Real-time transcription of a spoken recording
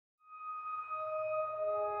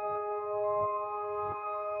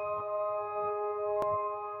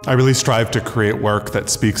I really strive to create work that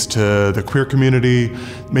speaks to the queer community,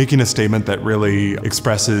 making a statement that really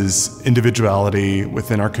expresses individuality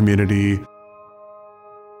within our community.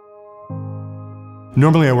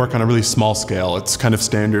 Normally I work on a really small scale. It's kind of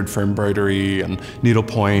standard for embroidery and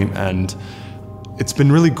needlepoint, and it's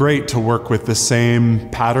been really great to work with the same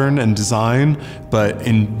pattern and design, but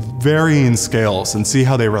in varying scales, and see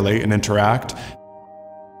how they relate and interact.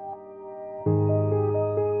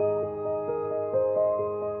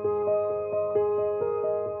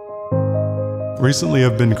 Recently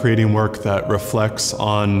I've been creating work that reflects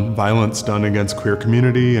on violence done against queer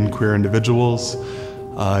community and queer individuals.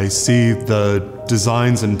 I see the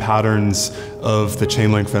designs and patterns of the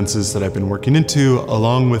chain link fences that I've been working into,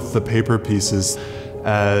 along with the paper pieces,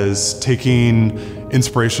 as taking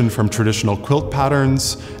inspiration from traditional quilt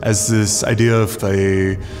patterns, as this idea of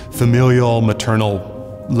a familial,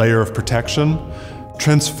 maternal layer of protection,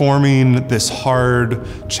 transforming this hard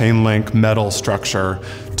chain link metal structure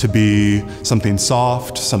to be something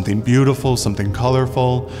soft, something beautiful, something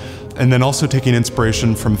colorful, and then also taking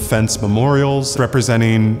inspiration from fence memorials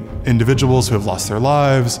representing individuals who have lost their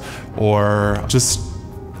lives, or just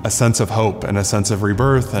a sense of hope and a sense of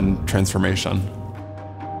rebirth and transformation.